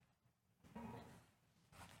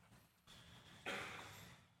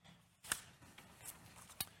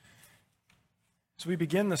As we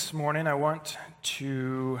begin this morning, I want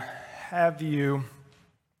to have you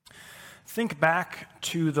think back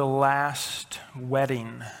to the last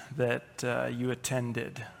wedding that you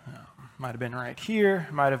attended. Might have been right here,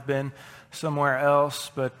 might have been somewhere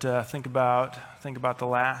else, but think about the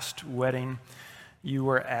last wedding you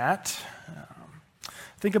were at.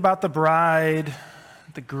 Think about the bride,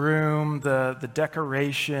 the groom, the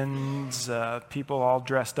decorations, people all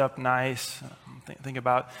dressed up nice. Think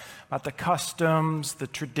about the customs, the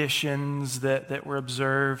traditions that were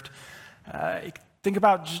observed. Think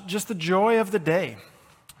about just the joy of the day,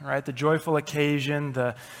 right? The joyful occasion,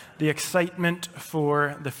 the excitement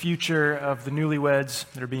for the future of the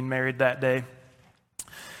newlyweds that are being married that day.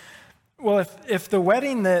 Well, if the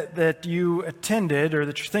wedding that you attended or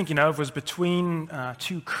that you're thinking of was between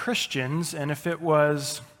two Christians, and if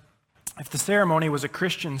the ceremony was a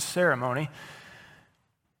Christian ceremony,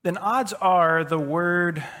 then odds are the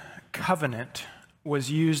word covenant was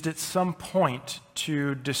used at some point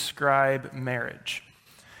to describe marriage.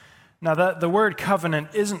 Now, the word covenant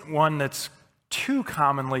isn't one that's too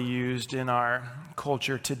commonly used in our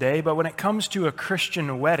culture today, but when it comes to a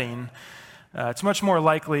Christian wedding, it's much more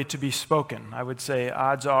likely to be spoken. I would say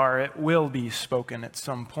odds are it will be spoken at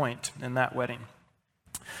some point in that wedding.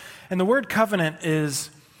 And the word covenant is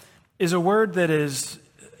a word that is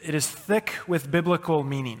thick with biblical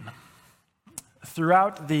meaning.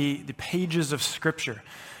 Throughout the pages of Scripture,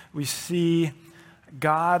 we see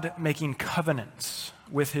God making covenants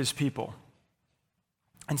with his people.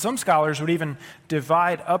 And some scholars would even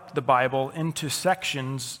divide up the Bible into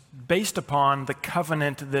sections based upon the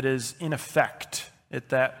covenant that is in effect at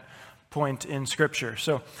that point in Scripture.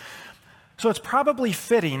 So it's probably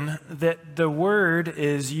fitting that the word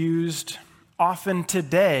is used often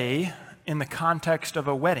today in the context of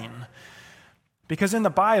a wedding, because in the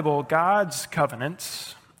Bible, God's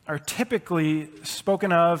covenants are typically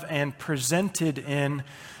spoken of and presented in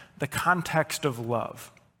the context of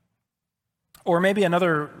love. Or maybe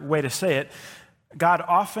another way to say it, God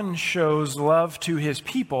often shows love to his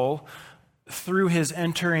people through his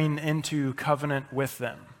entering into covenant with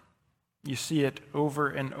them. You see it over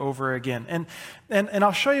and over again. And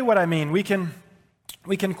I'll show you what I mean. We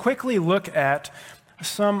can quickly look at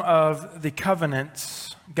some of the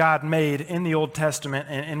covenants God made in the Old Testament,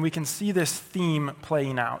 and we can see this theme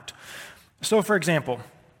playing out. So, for example,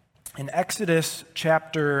 in Exodus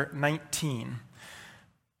chapter 19,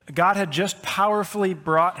 God had just powerfully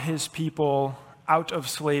brought his people out of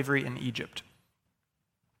slavery in Egypt.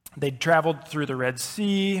 They'd traveled through the Red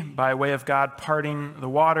Sea by way of God parting the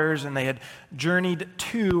waters, and they had journeyed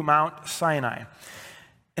to Mount Sinai.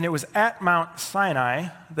 And it was at Mount Sinai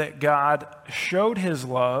that God showed his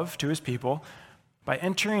love to his people by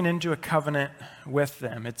entering into a covenant with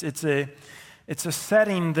them. It's a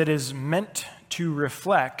setting that is meant to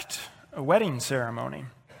reflect a wedding ceremony.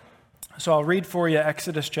 So I'll read for you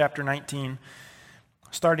Exodus chapter 19.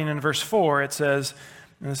 Starting in verse 4, it says,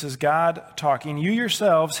 and this is God talking, "You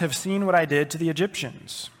yourselves have seen what I did to the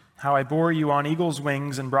Egyptians, how I bore you on eagle's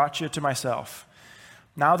wings and brought you to myself.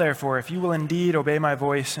 Now, therefore, if you will indeed obey my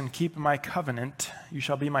voice and keep my covenant, you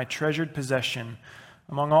shall be my treasured possession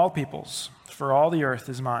among all peoples, for all the earth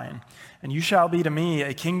is mine. And you shall be to me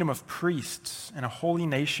a kingdom of priests and a holy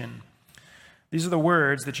nation. These are the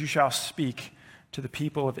words that you shall speak to the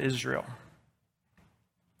people of Israel."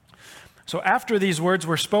 So after these words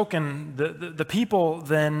were spoken, the people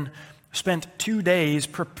then spent 2 days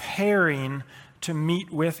preparing to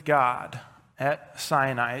meet with God at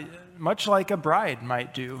Sinai, much like a bride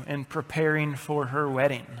might do in preparing for her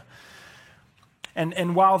wedding.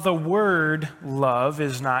 And while the word love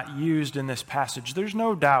is not used in this passage, there's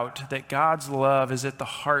no doubt that God's love is at the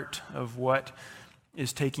heart of what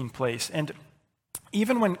is taking place. And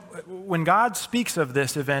even when God speaks of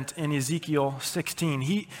this event in Ezekiel 16,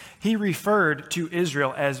 he referred to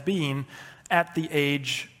Israel as being at the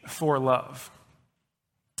age for love.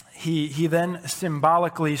 He then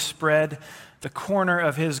symbolically spread the corner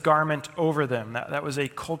of his garment over them. That was a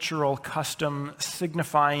cultural custom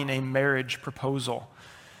signifying a marriage proposal.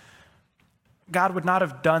 God would not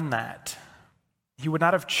have done that. He would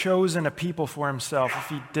not have chosen a people for himself if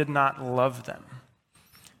he did not love them.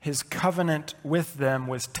 His covenant with them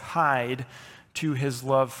was tied to his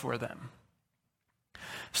love for them.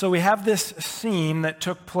 So we have this scene that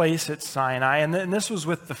took place at Sinai, and this was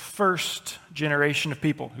with the first generation of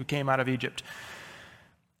people who came out of Egypt.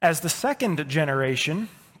 As the second generation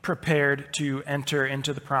prepared to enter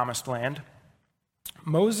into the promised land,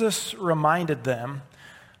 Moses reminded them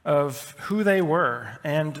of who they were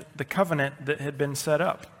and the covenant that had been set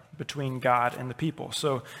up between God and the people.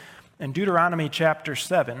 So in Deuteronomy chapter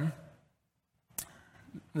 7,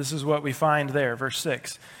 This is what we find there, verse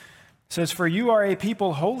 6. It says, "For you are a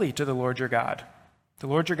people holy to the Lord your God. The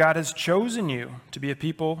Lord your God has chosen you to be a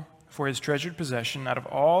people for his treasured possession out of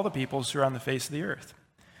all the peoples who are on the face of the earth.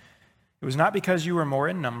 It was not because you were more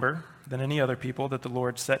in number than any other people that the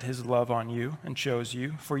Lord set his love on you and chose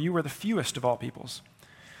you, for you were the fewest of all peoples.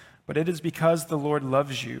 But it is because the Lord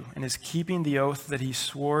loves you and is keeping the oath that he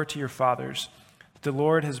swore to your fathers. The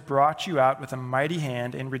Lord has brought you out with a mighty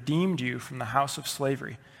hand and redeemed you from the house of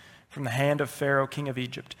slavery, from the hand of Pharaoh, king of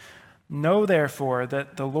Egypt. Know therefore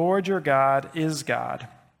that the Lord your God is God,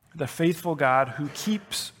 the faithful God who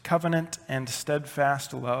keeps covenant and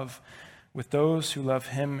steadfast love with those who love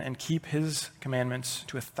him and keep his commandments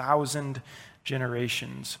to 1,000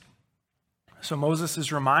 generations." So Moses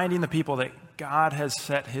is reminding the people that God has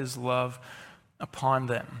set his love upon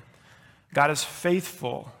them. God is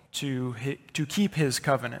faithful to keep his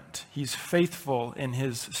covenant. He's faithful in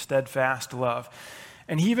his steadfast love.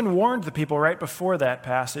 And he even warned the people right before that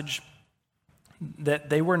passage that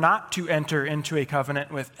they were not to enter into a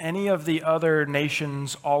covenant with any of the other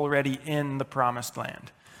nations already in the promised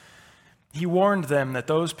land. He warned them that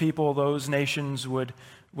those people, those nations would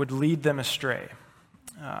lead them astray.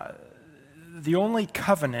 The only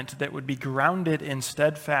covenant that would be grounded in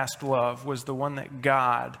steadfast love was the one that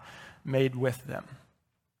God made with them.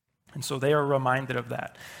 And so they are reminded of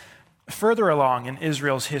that. Further along in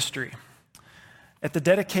Israel's history, at the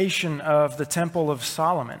dedication of the Temple of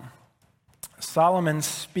Solomon, Solomon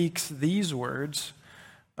speaks these words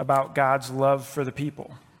about God's love for the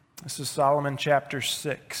people. This is Solomon chapter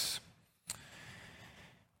 6.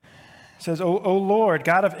 It says, O Lord,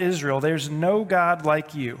 God of Israel, there's no God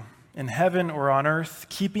like you in heaven or on earth,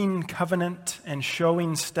 keeping covenant and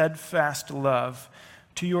showing steadfast love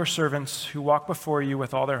to your servants who walk before you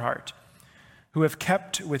with all their heart, who have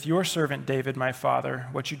kept with your servant David, my father,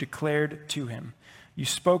 what you declared to him. You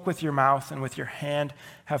spoke with your mouth and with your hand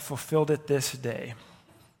have fulfilled it this day.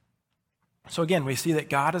 So again, we see that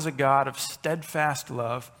God is a God of steadfast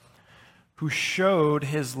love who showed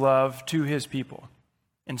his love to his people,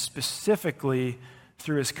 and specifically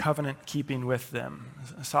through his covenant keeping with them.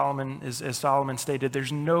 As Solomon stated,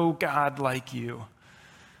 there's no God like you.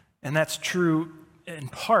 And that's true in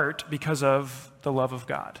part because of the love of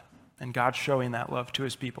God and God showing that love to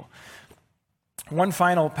his people. One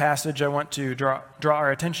final passage I want to draw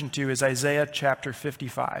our attention to is Isaiah chapter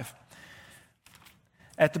 55.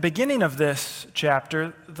 At the beginning of this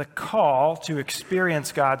chapter, the call to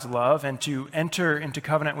experience God's love and to enter into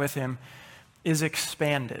covenant with him is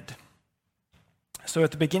expanded. So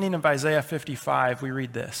at the beginning of Isaiah 55, we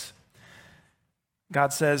read this.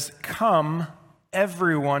 God says, "Come,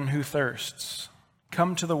 everyone who thirsts,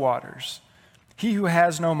 come to the waters. He who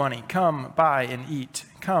has no money, come, buy and eat.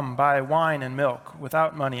 Come, buy wine and milk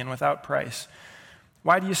without money and without price.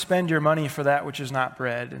 Why do you spend your money for that which is not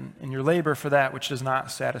bread, and your labor for that which does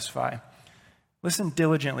not satisfy? Listen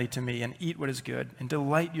diligently to me and eat what is good, and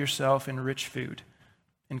delight yourself in rich food.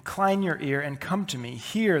 Incline your ear and come to me.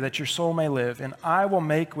 Hear that your soul may live, and I will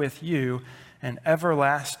make with you an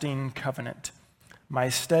everlasting covenant, my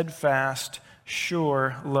steadfast,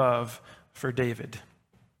 sure love for David."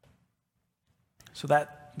 So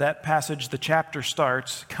that passage, the chapter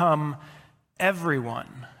starts, "Come,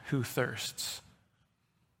 everyone who thirsts."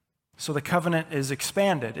 So the covenant is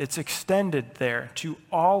expanded. It's extended there to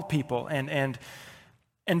all people. And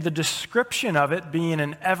the description of it being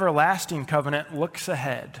an everlasting covenant looks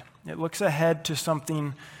ahead. It looks ahead to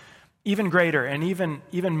something even greater and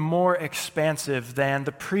even more expansive than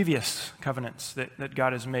the previous covenants that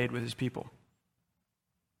God has made with his people.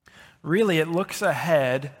 Really, it looks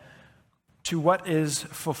ahead to what is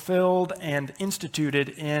fulfilled and instituted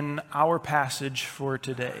in our passage for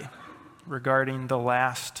today regarding the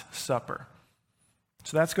Last Supper.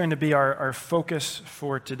 So that's going to be our focus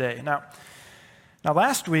for today. Now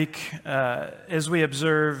last week, as we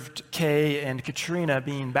observed Kay and Katrina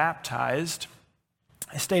being baptized,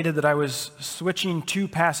 I stated that I was switching two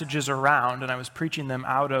passages around and I was preaching them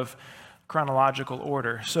out of chronological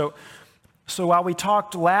order. So while we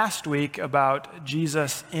talked last week about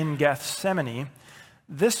Jesus in Gethsemane,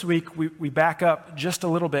 this week we back up just a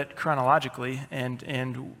little bit chronologically,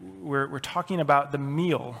 and we're talking about the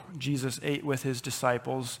meal Jesus ate with his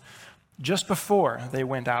disciples just before they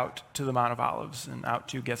went out to the Mount of Olives and out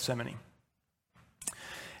to Gethsemane.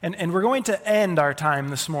 And we're going to end our time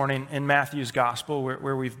this morning in Matthew's Gospel,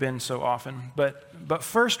 where we've been so often. But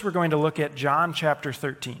first, we're going to look at John chapter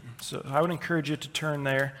 13. So I would encourage you to turn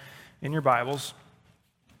there in your Bibles.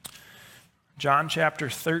 John chapter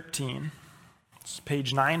 13. It's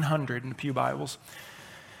page 900 in the Pew Bibles.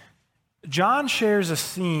 John shares a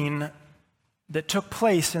scene that took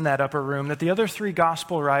place in that upper room that the other three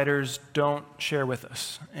gospel writers don't share with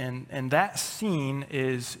us. And that scene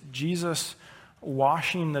is Jesus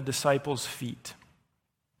washing the disciples' feet.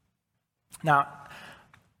 Now,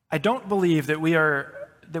 I don't believe that we are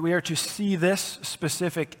to see this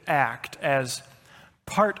specific act as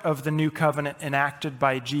part of the new covenant enacted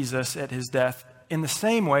by Jesus at his death in the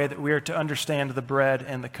same way that we are to understand the bread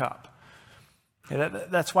and the cup.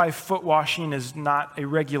 That's why foot washing is not a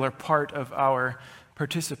regular part of our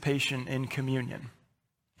participation in communion.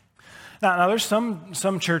 Now there's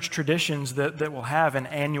some church traditions that will have an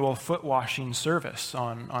annual foot washing service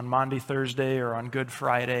on Maundy Thursday or on Good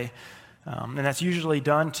Friday, and that's usually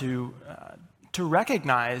done to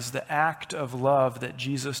recognize the act of love that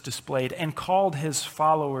Jesus displayed and called his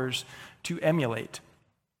followers to emulate.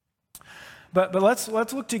 But let's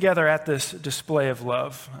look together at this display of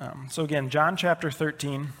love. So again, John chapter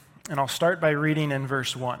 13, and I'll start by reading in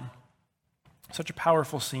verse 1. Such a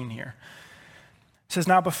powerful scene here. It says,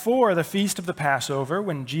 "Now before the feast of the Passover,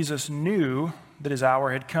 when Jesus knew that his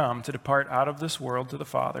hour had come to depart out of this world to the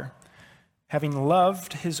Father, having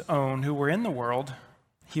loved his own who were in the world,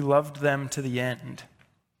 he loved them to the end.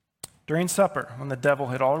 During supper, when the devil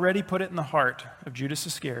had already put it in the heart of Judas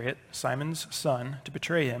Iscariot, Simon's son, to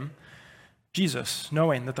betray him, Jesus,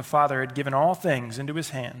 knowing that the Father had given all things into his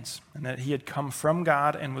hands, and that he had come from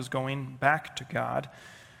God and was going back to God,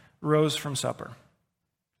 rose from supper.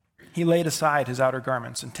 He laid aside his outer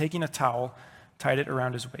garments, and taking a towel, tied it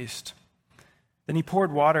around his waist. Then he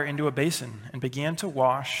poured water into a basin and began to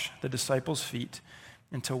wash the disciples' feet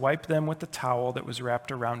and to wipe them with the towel that was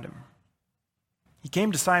wrapped around him. He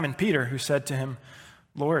came to Simon Peter, who said to him,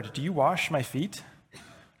 'Lord, do you wash my feet?'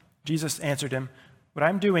 Jesus answered him, 'What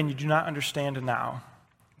I'm doing you do not understand now,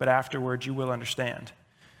 but afterward you will understand.'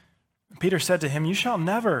 Peter said to him, 'You shall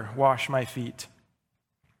never wash my feet.'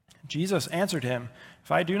 Jesus answered him,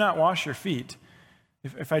 'If I do not wash your feet,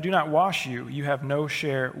 if I do not wash you, you have no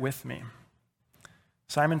share with me.'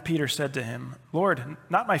 Simon Peter said to him, 'Lord,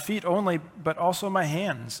 not my feet only, but also my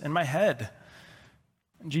hands and my head.'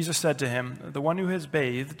 Jesus said to him, 'The one who has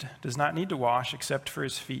bathed does not need to wash except for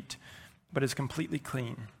his feet, but is completely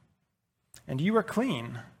clean. And you are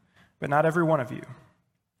clean, but not every one of you.'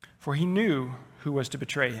 For he knew who was to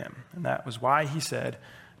betray him, and that was why he said,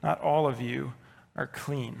 'Not all of you are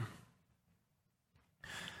clean.'"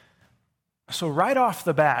 So right off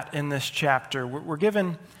the bat in this chapter, we're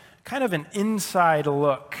given kind of an inside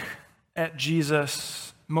look at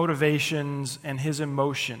Jesus' motivations and his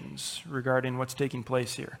emotions regarding what's taking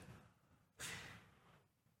place here.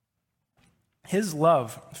 His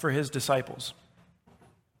love for his disciples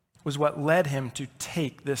was what led him to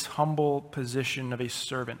take this humble position of a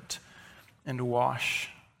servant and wash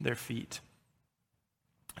their feet.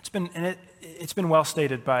 It's been well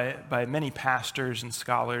stated by many pastors and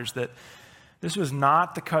scholars that this was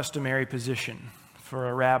not the customary position for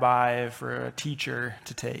a rabbi, for a teacher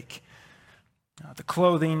to take. The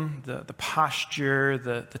clothing, the posture,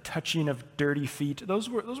 the touching of dirty feet, those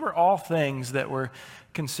were all things that were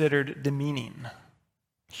considered demeaning,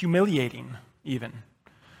 humiliating even.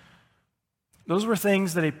 Those were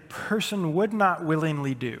things that a person would not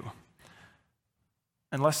willingly do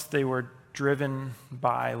unless they were driven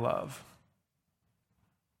by love.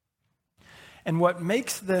 And what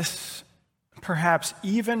makes this perhaps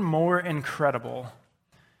even more incredible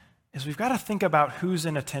is we've got to think about who's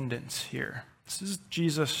in attendance here. This is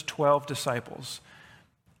Jesus' 12 disciples,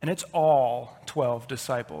 and it's all 12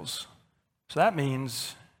 disciples. So that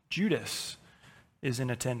means Judas is in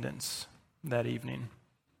attendance that evening.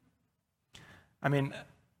 I mean,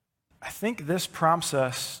 I think this prompts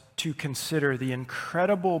us to consider the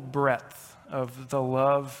incredible breadth of the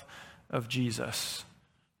love of Jesus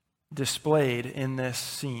displayed in this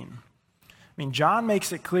scene. I mean, John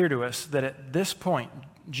makes it clear to us that at this point,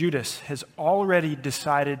 Judas has already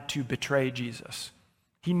decided to betray Jesus.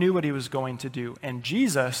 He knew what he was going to do, and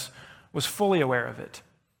Jesus was fully aware of it.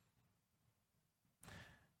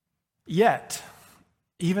 Yet,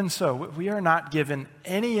 even so, we are not given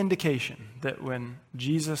any indication that when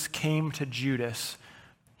Jesus came to Judas,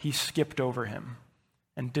 he skipped over him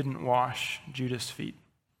and didn't wash Judas' feet.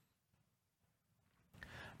 I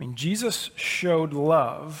mean, Jesus showed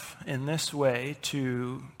love in this way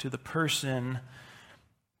to the person,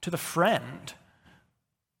 to the friend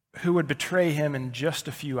who would betray him in just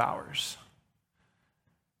a few hours.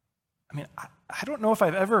 I mean, I don't know if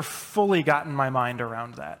I've ever fully gotten my mind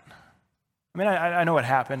around that. I mean, I know it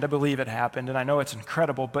happened, I believe it happened, and I know it's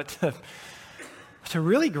incredible, but to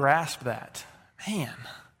really grasp that, man,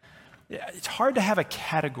 it's hard to have a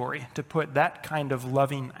category to put that kind of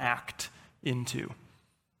loving act into.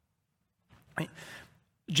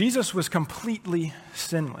 Jesus was completely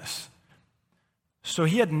sinless. So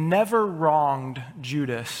he had never wronged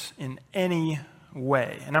Judas in any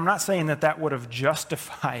way. And I'm not saying that would have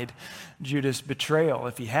justified Judas' betrayal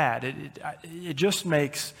if he had. It just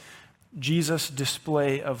makes Jesus'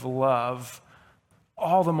 display of love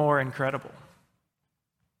all the more incredible.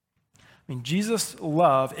 Jesus'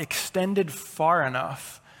 love extended far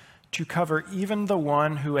enough to cover even the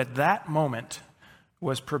one who at that moment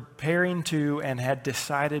was preparing to and had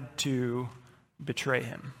decided to betray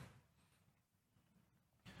him.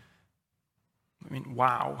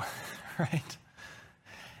 Wow, right?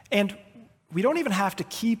 And we don't even have to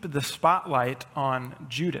keep the spotlight on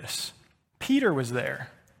Judas. Peter was there.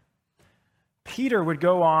 Peter would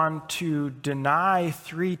go on to deny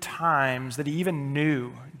 3 times that he even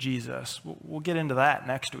knew Jesus. We'll get into that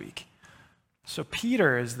next week. So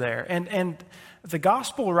Peter is there. And the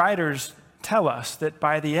gospel writers tell us that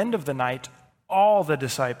by the end of the night, all the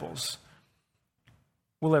disciples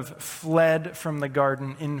will have fled from the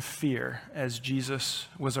garden in fear as Jesus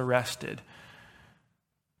was arrested.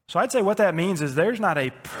 So I'd say what that means is there's not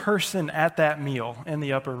a person at that meal in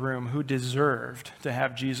the upper room who deserved to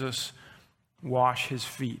have Jesus wash his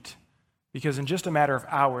feet. Because in just a matter of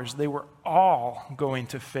hours, they were all going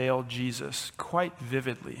to fail Jesus quite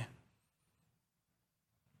vividly.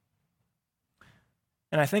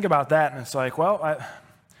 And I think about that, and it's like, well, I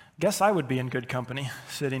guess I would be in good company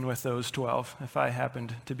sitting with those 12 if I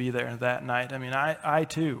happened to be there that night. I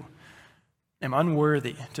too am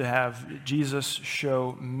unworthy to have Jesus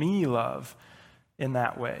show me love in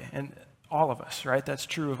that way. And all of us, right? That's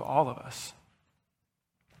true of all of us.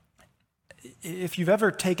 If you've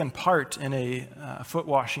ever taken part in a foot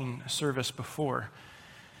washing service before,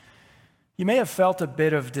 you may have felt a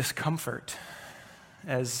bit of discomfort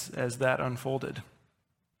as that unfolded.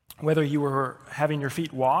 Whether you were having your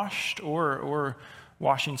feet washed or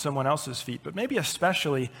washing someone else's feet, but maybe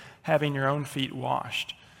especially having your own feet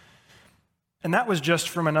washed. And that was just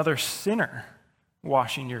from another sinner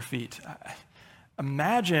washing your feet.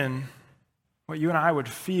 Imagine what you and I would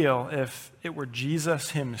feel if it were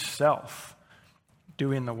Jesus himself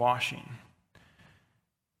doing the washing.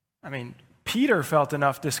 Peter felt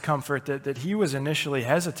enough discomfort that he was initially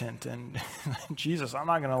hesitant, and Jesus, I'm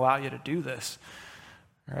not going to allow you to do this.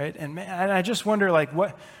 Right? And I just wonder,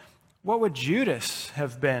 what would Judas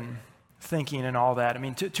have been thinking in all that?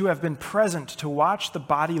 To have been present, to watch the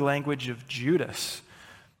body language of Judas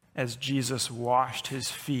as Jesus washed his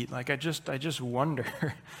feet. I just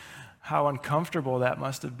wonder how uncomfortable that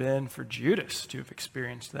must have been for Judas to have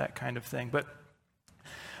experienced that kind of thing. But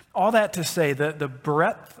all that to say that the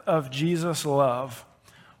breadth of Jesus' love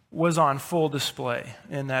was on full display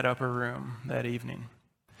in that upper room that evening.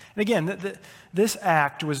 And again, this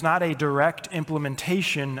act was not a direct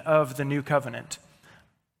implementation of the new covenant,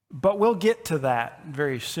 but we'll get to that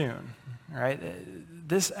very soon, right?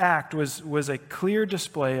 This act was a clear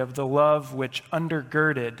display of the love which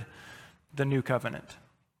undergirded the new covenant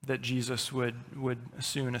that Jesus would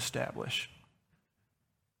soon establish.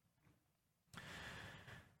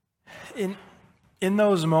 In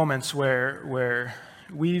those moments where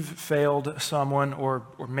we've failed someone or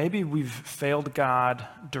maybe we've failed God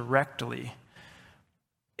directly,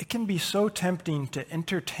 it can be so tempting to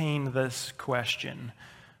entertain this question: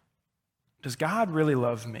 does God really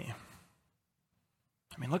love me?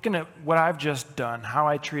 Looking at what I've just done, how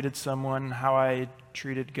I treated someone, how I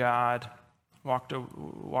treated God,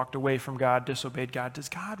 walked away from God, disobeyed God, does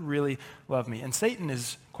God really love me? And Satan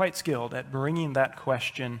is quite skilled at bringing that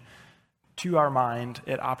question to our mind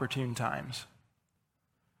at opportune times.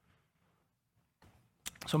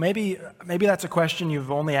 So maybe that's a question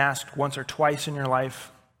you've only asked once or twice in your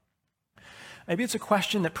life. Maybe it's a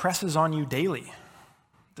question that presses on you daily.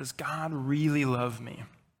 Does God really love me?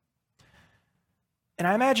 And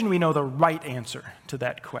I imagine we know the right answer to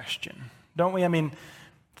that question, don't we?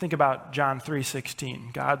 Think about John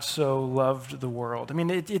 3:16. God so loved the world.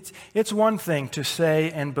 It's one thing to say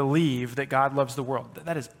and believe that God loves the world.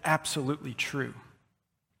 That is absolutely true.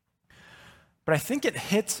 But I think it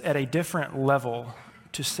hits at a different level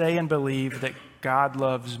to say and believe that God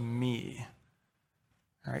loves me.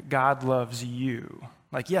 All right? God loves you.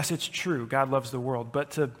 Yes, it's true, God loves the world,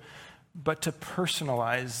 but to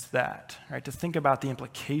personalize that, right? To think about the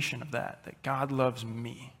implication of that God loves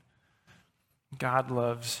me. God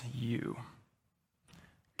loves you.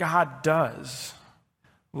 God does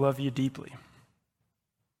love you deeply.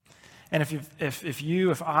 And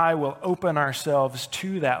if I will open ourselves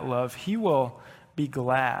to that love, he will be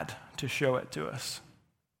glad to show it to us.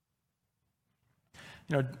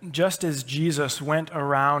 Just as Jesus went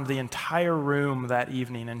around the entire room that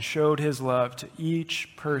evening and showed his love to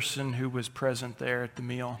each person who was present there at the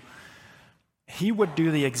meal, he would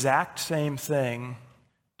do the exact same thing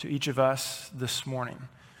to each of us this morning.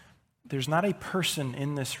 There's not a person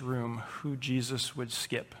in this room who Jesus would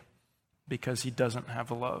skip because he doesn't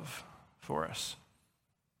have love for us.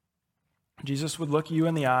 Jesus would look you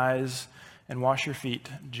in the eyes and wash your feet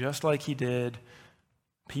just like he did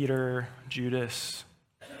Peter, Judas,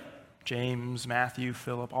 James, Matthew,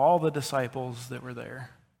 Philip, all the disciples that were there.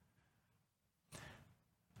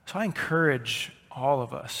 So I encourage all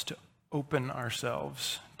of us to open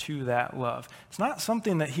ourselves to that love. It's not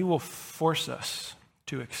something that he will force us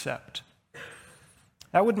to accept.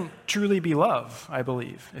 That wouldn't truly be love, I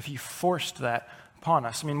believe, if he forced that upon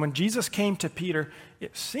us. I mean, when Jesus came to Peter,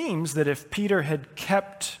 it seems that if Peter had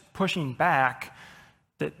kept pushing back,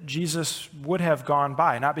 that Jesus would have gone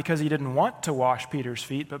by, not because he didn't want to wash Peter's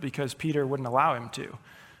feet, but because Peter wouldn't allow him to.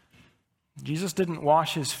 Jesus didn't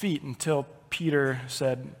wash his feet until Peter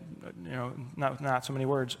said, not so many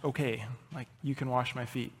words, okay, like you can wash my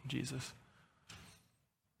feet, Jesus.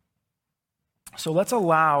 So let's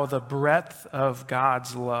allow the breadth of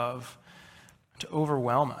God's love to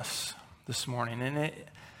overwhelm us this morning. And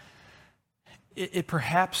it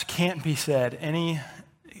perhaps can't be said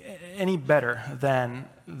any better than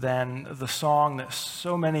the song that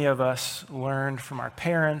so many of us learned from our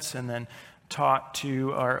parents and then taught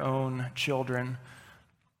to our own children.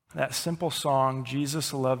 That simple song,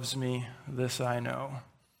 Jesus loves me, this I know.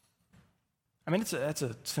 I mean, that's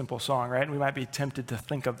a simple song, right? We might be tempted to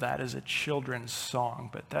think of that as a children's song,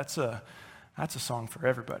 but that's a song for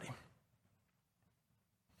everybody.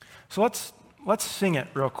 So let's sing it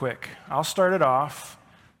real quick. I'll start it off.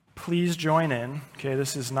 Please join in. Okay,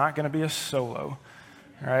 this is not going to be a solo,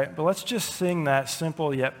 all right? But let's just sing that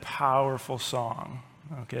simple yet powerful song,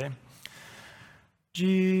 okay?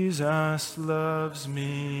 Jesus loves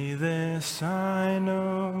me, this I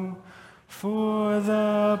know, for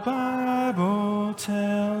the Bible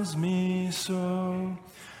tells me so.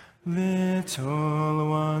 Little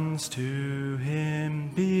ones to him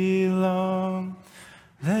belong.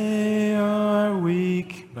 They are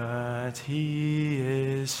weak, but he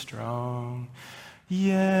is strong.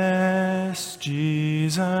 Yes,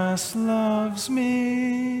 Jesus loves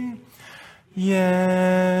me.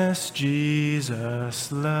 Yes,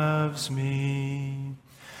 Jesus loves me.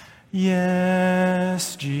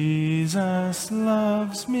 Yes, Jesus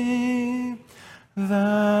loves me.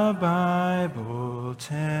 The Bible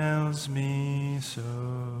tells me so.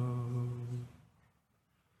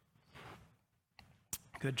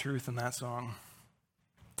 Good truth in that song.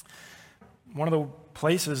 One of the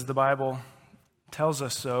places the Bible tells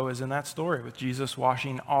us so is in that story with Jesus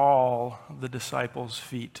washing all the disciples'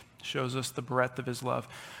 feet. Shows us the breadth of his love.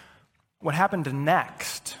 What happened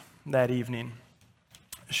next that evening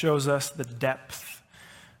shows us the depth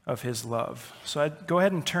of his love. So I'd go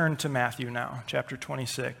ahead and turn to Matthew now, chapter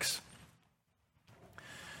 26.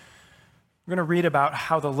 We're going to read about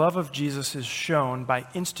how the love of Jesus is shown by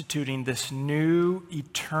instituting this new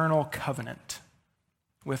eternal covenant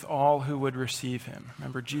with all who would receive him.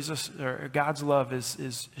 Remember, God's love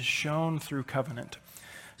is shown through covenant.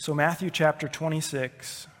 So Matthew chapter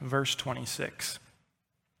 26, verse 26.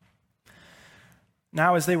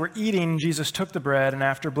 Now as they were eating, Jesus took the bread and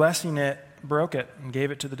after blessing it, broke it and gave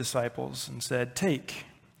it to the disciples and said, "Take,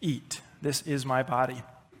 eat, this is my body."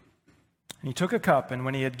 And he took a cup, and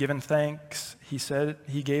when he had given thanks,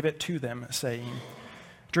 he gave it to them, saying,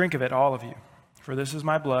 "Drink of it, all of you, for this is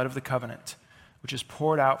my blood of the covenant, which is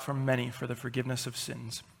poured out for many for the forgiveness of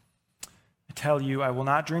sins. I tell you, I will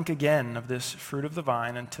not drink again of this fruit of the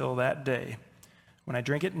vine until that day, when I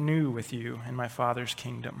drink it new with you in my Father's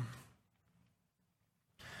kingdom."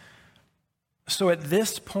 So at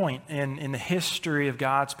this point in the history of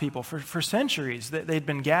God's people, for centuries, they'd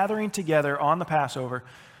been gathering together on the Passover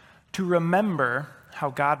to remember how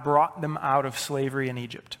God brought them out of slavery in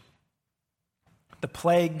Egypt. The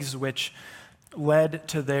plagues which led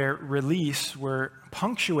to their release were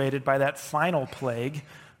punctuated by that final plague,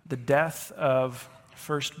 the death of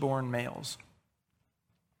firstborn males.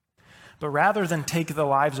 But rather than take the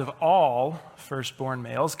lives of all firstborn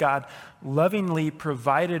males, God lovingly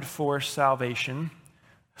provided for salvation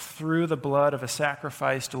through the blood of a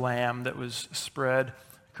sacrificed lamb that was spread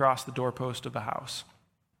across the doorpost of the house.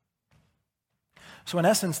 So in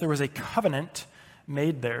essence, there was a covenant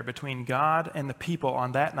made there between God and the people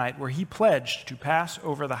on that night where he pledged to pass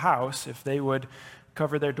over the house if they would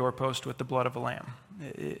cover their doorpost with the blood of a lamb.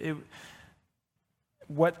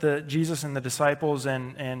 What Jesus and the disciples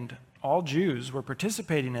and all Jews were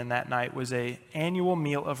participating in that night was an annual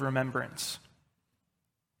meal of remembrance.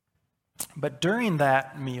 But during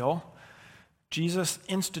that meal, Jesus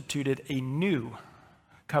instituted a new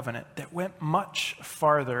covenant that went much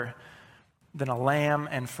farther than a lamb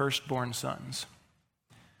and firstborn sons.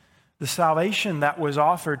 The salvation that was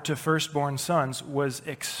offered to firstborn sons was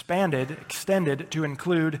extended to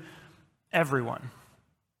include everyone.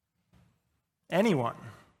 Anyone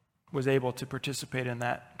was able to participate in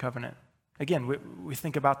that covenant. Again, we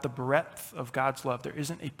think about the breadth of God's love. There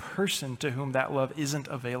isn't a person to whom that love isn't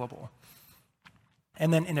available.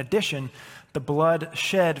 And then in addition, the blood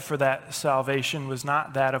shed for that salvation was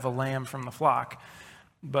not that of a lamb from the flock,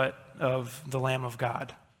 but of the Lamb of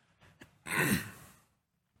God.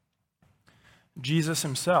 Jesus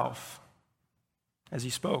himself, as he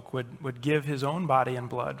spoke, would give his own body and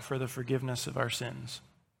blood for the forgiveness of our sins.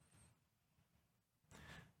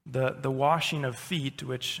 The washing of feet,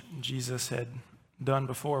 which Jesus had done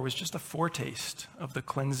before, was just a foretaste of the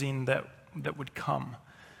cleansing that would come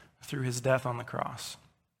through his death on the cross.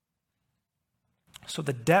 So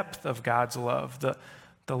the depth of God's love,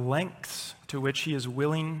 the lengths to which he is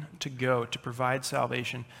willing to go to provide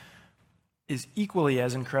salvation, is equally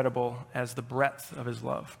as incredible as the breadth of his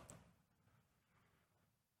love.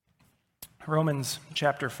 Romans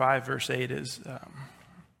chapter 5, verse 8 is,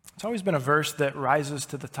 it's always been a verse that rises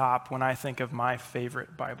to the top when I think of my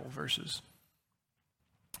favorite Bible verses.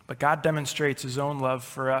 But God demonstrates his own love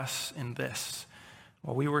for us in this: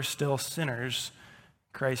 while we were still sinners,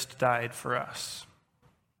 Christ died for us.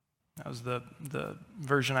 That was the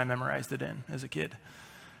version I memorized it in as a kid.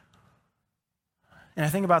 And I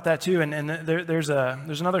think about that too, and there's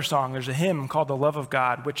another song, there's a hymn called The Love of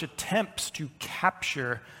God, which attempts to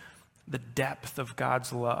capture the depth of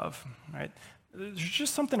God's love, right? There's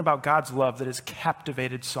just something about God's love that has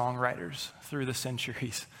captivated songwriters through the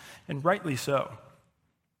centuries, and rightly so.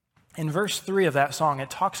 In verse 3 of that song, it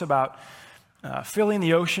talks about filling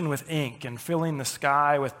the ocean with ink and filling the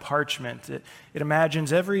sky with parchment. It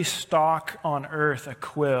imagines every stalk on earth a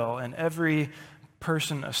quill and every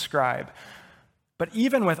person a scribe. But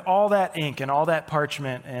even with all that ink and all that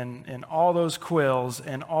parchment and all those quills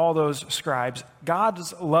and all those scribes,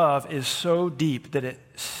 God's love is so deep that it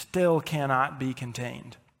still cannot be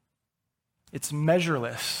contained. It's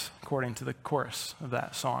measureless, according to the chorus of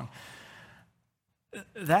that song.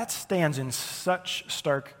 That stands in such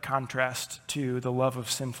stark contrast to the love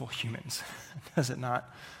of sinful humans, does it not?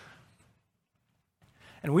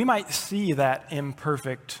 And we might see that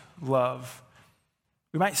imperfect love.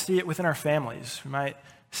 We might see it within our families. We might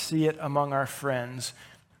see it among our friends.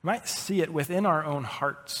 We might see it within our own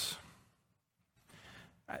hearts.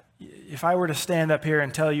 If I were to stand up here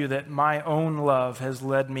and tell you that my own love has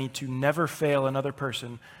led me to never fail another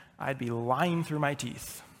person, I'd be lying through my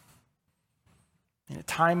teeth. And at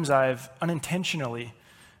times I've unintentionally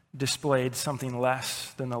displayed something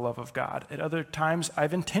less than the love of God. At other times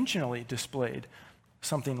I've intentionally displayed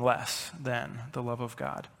something less than the love of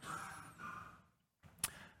God.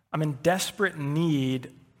 I'm in desperate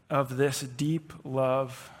need of this deep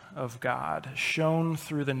love of God shown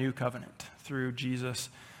through the new covenant, through Jesus'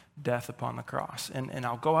 death upon the cross. And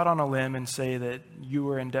I'll go out on a limb and say that you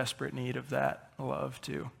are in desperate need of that love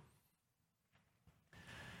too.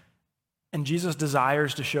 And Jesus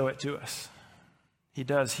desires to show it to us. He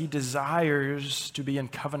does. He desires to be in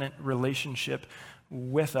covenant relationship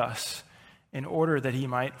with us in order that he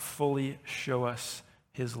might fully show us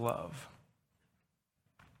his love.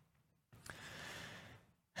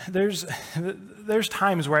 There's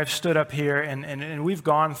times where I've stood up here and we've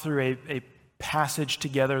gone through a passage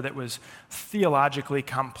together that was theologically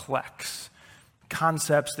complex.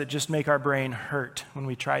 Concepts that just make our brain hurt when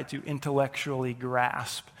we try to intellectually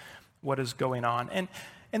grasp what is going on.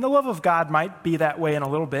 And the love of God might be that way in a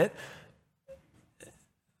little bit,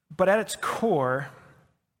 but at its core,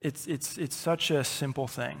 it's such a simple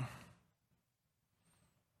thing.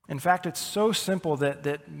 In fact, it's so simple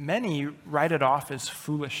that many write it off as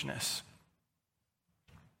foolishness.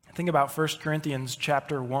 Think about 1 Corinthians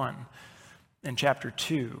chapter 1 and chapter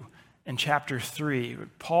 2 and chapter 3.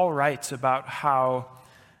 Paul writes about how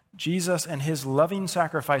Jesus and his loving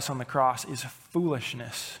sacrifice on the cross is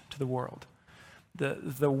foolishness to the world.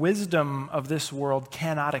 The wisdom of this world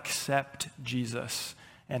cannot accept Jesus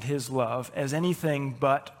and his love as anything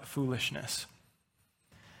but foolishness.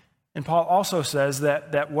 And Paul also says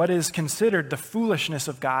that what is considered the foolishness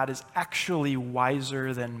of God is actually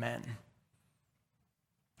wiser than men.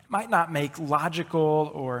 It might not make logical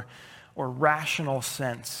or rational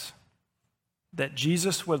sense that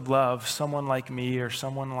Jesus would love someone like me or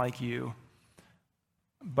someone like you,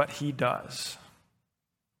 but he does.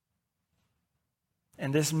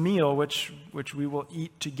 And this meal, which we will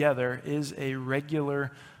eat together, is a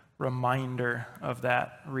regular reminder of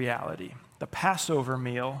that reality. The Passover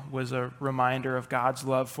meal was a reminder of God's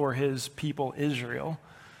love for his people Israel.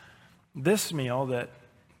 This meal that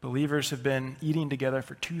believers have been eating together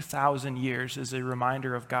for 2,000 years is a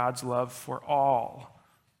reminder of God's love for all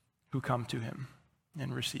who come to him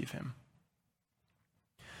and receive him.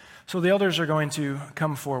 So the elders are going to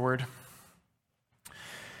come forward.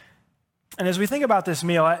 And as we think about this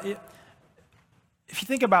meal, if you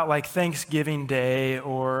think about like Thanksgiving Day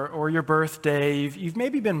or your birthday, you've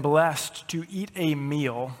maybe been blessed to eat a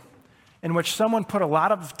meal in which someone put a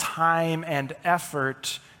lot of time and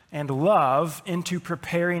effort and love into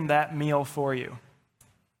preparing that meal for you.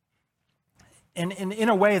 And in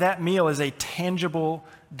a way, that meal is a tangible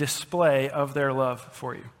display of their love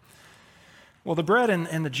for you. Well, the bread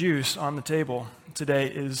and the juice on the table today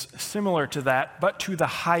is similar to that, but to the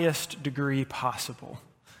highest degree possible.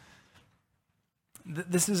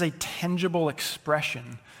 This is a tangible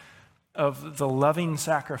expression of the loving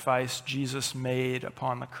sacrifice Jesus made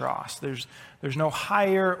upon the cross. There's no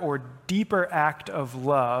higher or deeper act of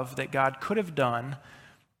love that God could have done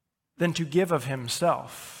than to give of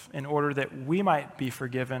himself in order that we might be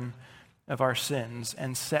forgiven of our sins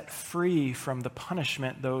and set free from the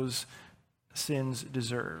punishment those sins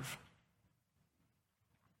deserve.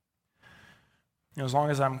 As long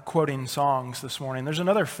as I'm quoting songs this morning, there's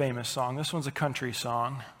another famous song. This one's a country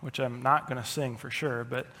song, which I'm not going to sing for sure,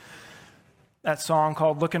 but that song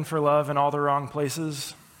called Looking for Love in All the Wrong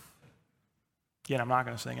Places. Again, I'm not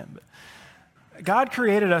going to sing it, but God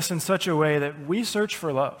created us in such a way that we search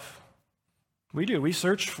for love. We do. We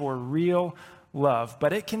search for real love,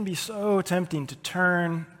 but it can be so tempting to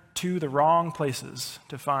turn to the wrong places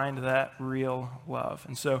to find that real love.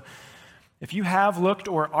 And so if you have looked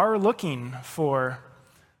or are looking for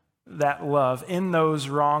that love in those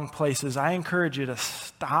wrong places, I encourage you to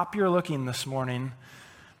stop your looking this morning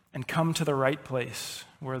and come to the right place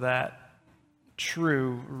where that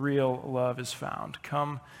true, real love is found.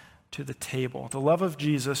 Come to the table. The love of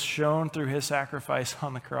Jesus shown through his sacrifice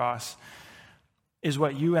on the cross is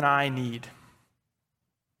what you and I need.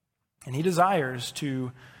 And he desires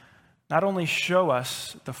to not only show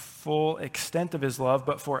us the full extent of his love,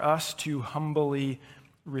 but for us to humbly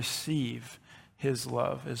receive his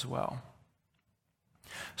love as well.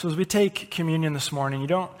 So as we take communion this morning, you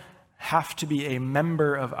don't have to be a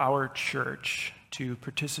member of our church to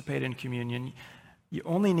participate in communion. You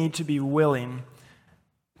only need to be willing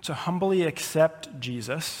to humbly accept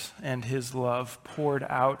Jesus and his love poured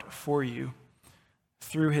out for you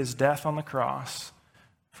through his death on the cross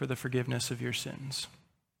for the forgiveness of your sins.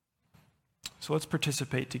 So let's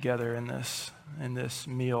participate together in this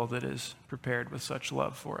meal that is prepared with such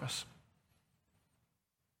love for us.